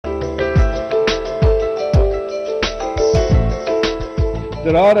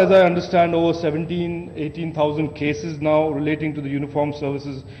There are, as I understand, over 18,000 cases now relating to the uniformed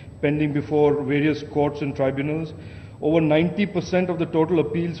services pending before various courts and tribunals. Over 90% of the total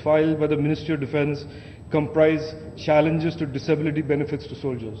appeals filed by the Ministry of Defence comprise challenges to disability benefits to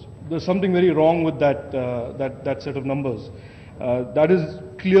soldiers. There's something very wrong with that set of numbers. That is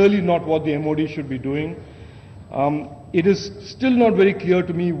clearly not what the MOD should be doing. It is still not very clear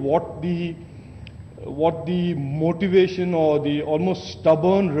to me what the motivation or the almost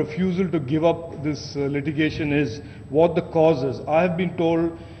stubborn refusal to give up this litigation is, what the cause is. I have been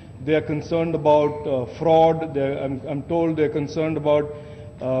told they are concerned about fraud. I'm told they're concerned about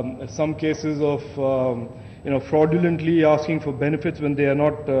some cases of fraudulently asking for benefits when they are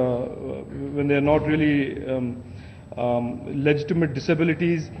not really legitimate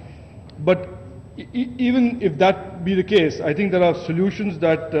disabilities. But even if that be the case, I think there are solutions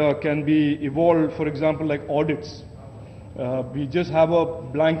that can be evolved, for example, like audits. We just have a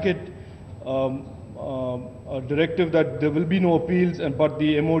blanket directive that there will be no appeals, but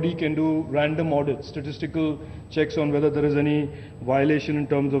the MOD can do random audits, statistical checks on whether there is any violation in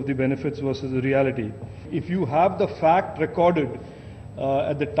terms of the benefits versus the reality. If you have the fact recorded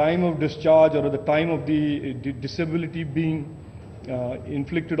at the time of discharge or at the time of the disability being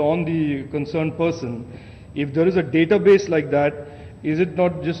inflicted on the concerned person, if there is a database like that, is it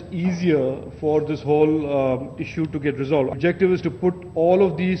not just easier for this whole issue to get resolved? The objective is to put all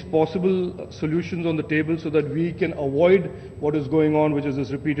of these possible solutions on the table so that we can avoid what is going on, which is this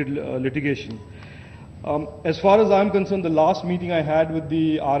repeated litigation. As far as I'm concerned, the last meeting I had with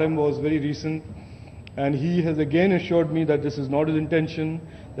the RM was very recent, and he has again assured me that this is not his intention,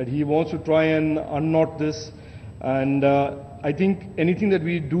 that he wants to try and unknot this. And I think anything that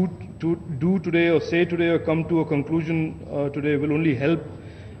we do today or say today or come to a conclusion today will only help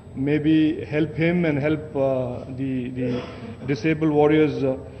him and help the disabled warriors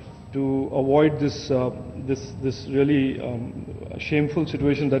to avoid this really shameful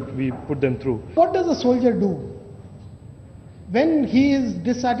situation that we put them through. What does a soldier do? When he is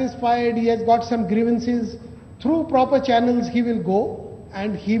dissatisfied, he has got some grievances, through proper channels he will go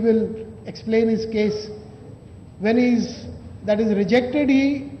and he will explain his case. When that is rejected,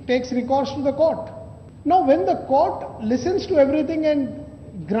 he takes recourse to the court. Now, when the court listens to everything and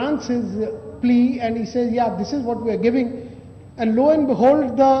grants his plea and he says, yeah, this is what we are giving, and lo and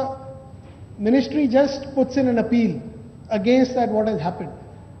behold, the ministry just puts in an appeal against that what has happened.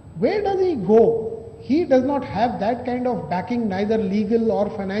 Where does he go? He does not have that kind of backing, neither legal or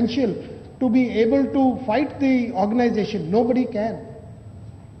financial, to be able to fight the organization. Nobody can.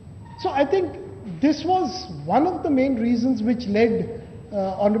 So I think this was one of the main reasons which led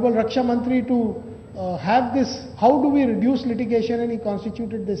Honorable Raksha Mantri to have this, how do we reduce litigation, and he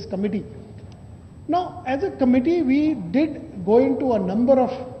constituted this committee. Now, as a committee, we did go into a number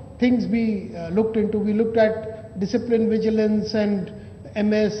of things we looked into. We looked at discipline, vigilance and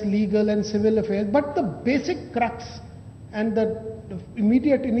MS, legal and civil affairs. But the basic crux and the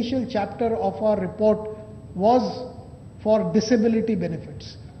immediate initial chapter of our report was for disability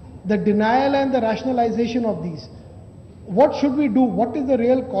benefits. The denial and the rationalization of these. What should we do? What is the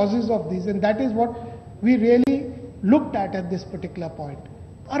real causes of these? And that is what we really looked at this particular point.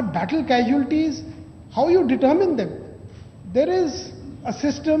 Our battle casualties, how you determine them? There is a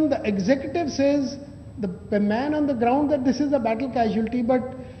system, the executive says, the man on the ground, that this is a battle casualty,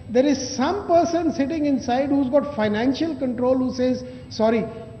 but there is some person sitting inside who's got financial control who says, sorry,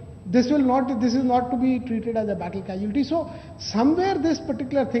 this is not to be treated as a battle casualty. So somewhere this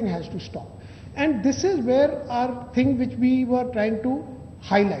particular thing has to stop. And this is where our thing which we were trying to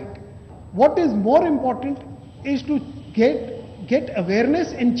highlight. What is more important is to get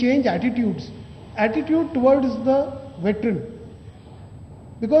awareness and change attitude towards the veteran.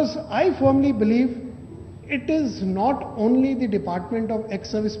 Because I firmly believe it is not only the Department of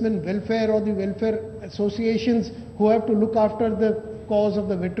Ex-Servicemen Welfare or the welfare associations who have to look after the cause of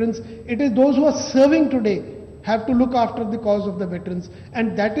the veterans. It is those who are serving today have to look after the cause of the veterans.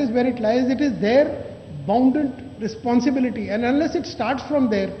 And that is where it lies. It is their bounden responsibility. And unless it starts from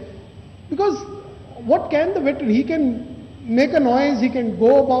there, because what can the veteran? He can make a noise, he can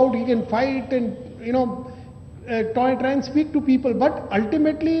go about, he can fight and, try and speak to people, but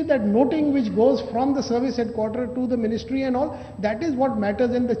ultimately that noting which goes from the service headquarters to the ministry and all, that is what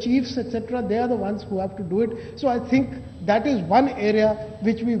matters, and the chiefs, etc., they are the ones who have to do it. So I think that is one area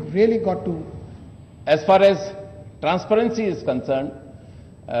which we've really got to. As far as transparency is concerned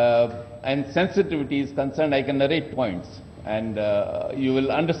and sensitivity is concerned, I can narrate points and you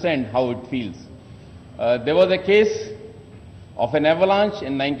will understand how it feels. There was a case of an avalanche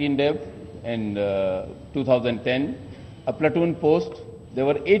in 19 Dev in 2010. A platoon post There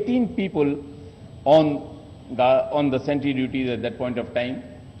were 18 people on the sentry duties at that point of time.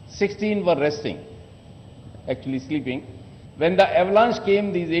 16 were resting, actually sleeping. When the avalanche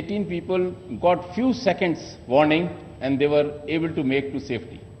came, these 18 people got few seconds warning and they were able to make to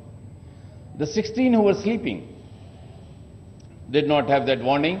safety. The 16 who were sleeping did not have that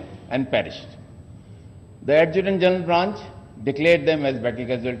warning and perished. The Adjutant General Branch declared them as battle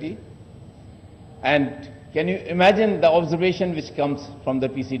casualty. And can you imagine the observation which comes from the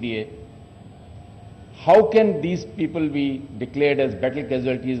PCDA? How can these people be declared as battle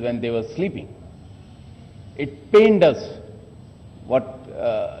casualties when they were sleeping? It pained us.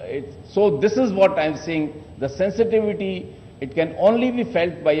 So this is what I'm saying, the sensitivity, it can only be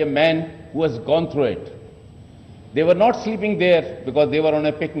felt by a man who has gone through it. They were not sleeping there because they were on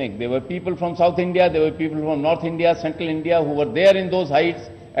a picnic. There were people from South India, there were people from North India, Central India who were there in those heights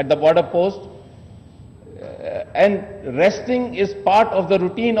at the border post. And resting is part of the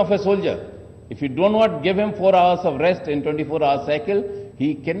routine of a soldier. If you do not give him 4 hours of rest in 24-hour cycle,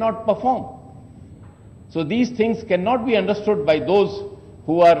 he cannot perform. So these things cannot be understood by those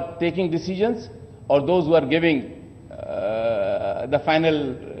who are taking decisions or those who are giving the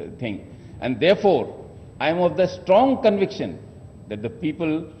final thing. And therefore, I am of the strong conviction that the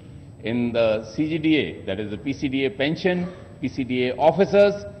people in the CGDA, that is the PCDA pension, PCDA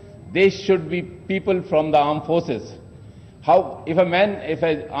officers, they should be people from the armed forces. How, if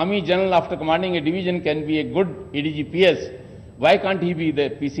an army general after commanding a division can be a good ADG-PS, why can't he be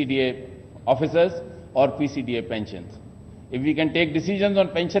the PCDA officers or PCDA pensions? If we can take decisions on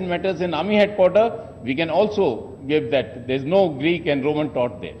pension matters in army headquarters, we can also give that. There is no Greek and Roman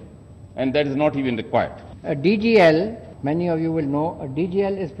taught there, and that is not even required. A DGL, many of you will know, a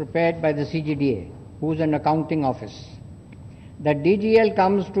DGL is prepared by the CGDA, who is an accounting office. The DGL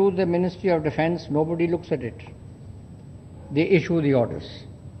comes to the Ministry of Defence, nobody looks at it. They issue the orders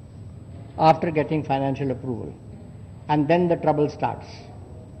after getting financial approval, and then the trouble starts.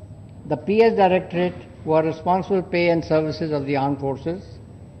 The PS Directorate, who are responsible pay and services of the armed forces,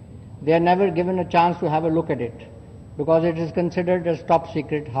 they are never given a chance to have a look at it because it is considered as top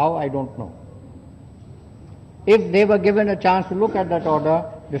secret. How, I don't know. If they were given a chance to look at that order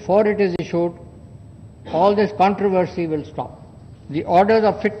before it is issued, all this controversy will stop. The orders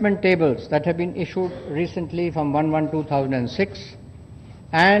of fitment tables that have been issued recently from 1/1/2006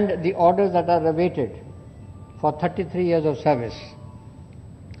 and the orders that are awaited for 33 years of service,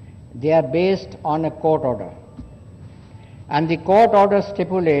 they are based on a court order. And the court order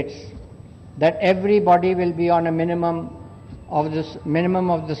stipulates that everybody will be on a minimum of this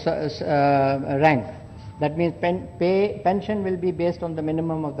rank. That means pension will be based on the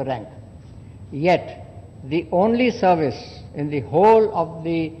minimum of the rank. Yet, the only service in the whole of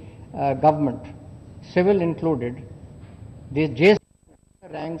the government, civil included, the JC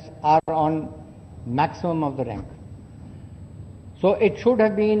ranks are on maximum of the rank. So it should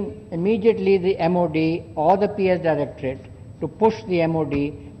have been immediately the MOD or the PS Directorate to push the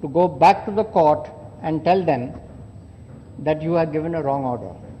MOD to go back to the court and tell them that you have given a wrong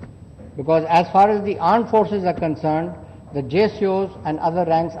order. Because as far as the armed forces are concerned, the JCOs and other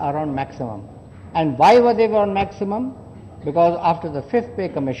ranks are on maximum. And why were they on maximum? Because after the 5th Pay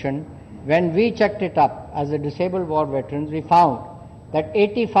Commission, when we checked it up as the disabled war veterans, we found that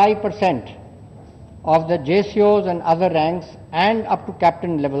 85% of the JCOs and other ranks and up to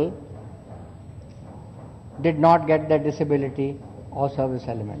captain level did not get their disability or service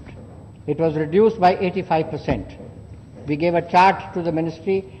element. It was reduced by 85%. We gave a chart to the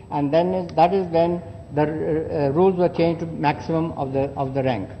ministry, and then that is when the rules were changed to maximum of the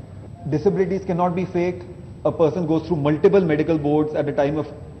rank. Disabilities cannot be faked. A person goes through multiple medical boards at a time of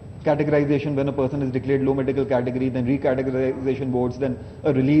categorization. When a person is declared low medical category, then recategorization boards, then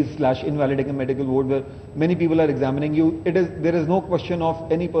a release/invalidating medical board where many people are examining you. There is no question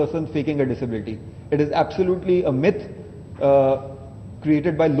of any person faking a disability. It is absolutely a myth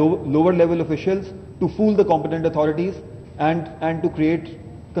created by lower level officials to fool the competent authorities and to create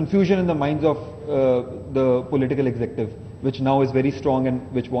confusion in the minds of the political executive, which now is very strong and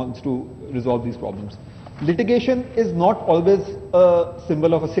which wants to resolve these problems. Litigation is not always a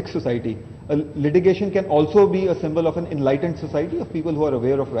symbol of a sick society. Litigation can also be a symbol of an enlightened society of people who are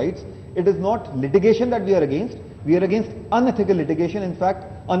aware of rights. It is not litigation that we are against. We are against unethical litigation, in fact,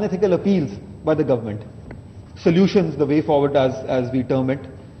 unethical appeals by the government. Solutions, the way forward as we term it.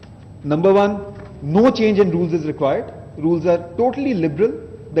 Number one, no change in rules is required. Rules are totally liberal.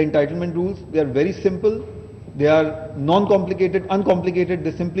 The entitlement rules, they are very simple. They are non-complicated, uncomplicated.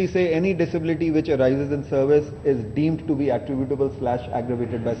 They simply say any disability which arises in service is deemed to be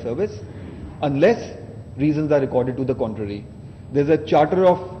attributable/aggravated by service unless reasons are recorded to the contrary. There's a charter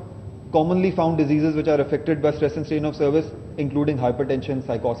of commonly found diseases which are affected by stress and strain of service, including hypertension,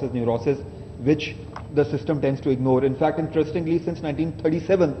 psychosis, neurosis, which the system tends to ignore. In fact, interestingly, since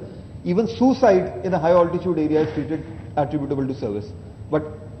 1937, even suicide in a high altitude area is treated attributable to service. But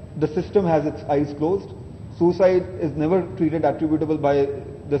the system has its eyes closed. Suicide is never treated attributable by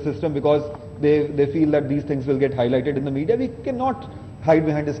the system because they feel that these things will get highlighted in the media. We cannot hide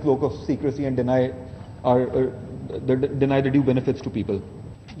behind this cloak of secrecy and deny the due benefits to people.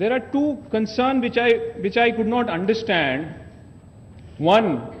 There are two concerns which I could not understand.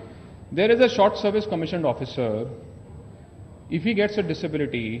 One, there is a short service commissioned officer. If he gets a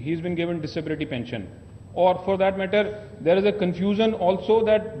disability, he's been given disability pension. Or for that matter, there is a confusion also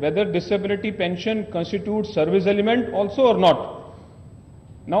that whether disability pension constitutes service element also or not.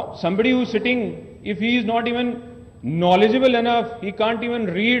 Now, somebody who is sitting, if he is not even knowledgeable enough, he can't even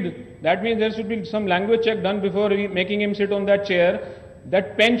read, that means there should be some language check done before making him sit on that chair.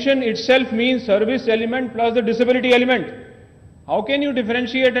 That pension itself means service element plus the disability element. How can you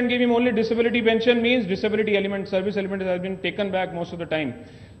differentiate and give him only disability pension means disability element, service element has been taken back most of the time.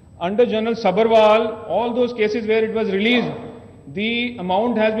 Under General Sabharwal, all those cases where it was released, the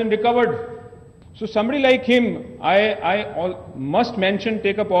amount has been recovered. So somebody like him, I must mention,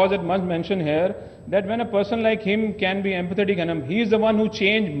 take a pause and must mention here, that when a person like him can be empathetic enough, he is the one who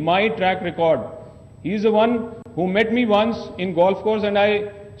changed my track record. He is the one who met me once in golf course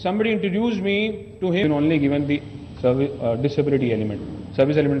and somebody introduced me to him. Only given the disability element.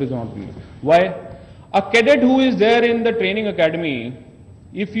 Service element is not given. Why? A cadet who is there in the training academy,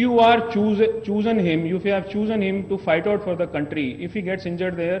 if you are chosen him, if you have chosen him to fight out for the country, if he gets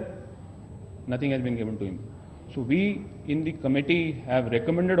injured there, nothing has been given to him. So we in the committee have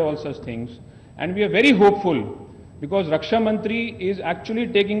recommended all such things and we are very hopeful because Raksha Mantri is actually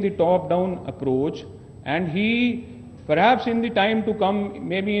taking the top-down approach and he, perhaps in the time to come,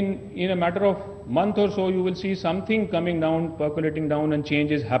 maybe in a matter of month or so, you will see something coming down, percolating down and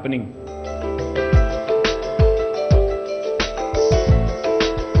change is happening.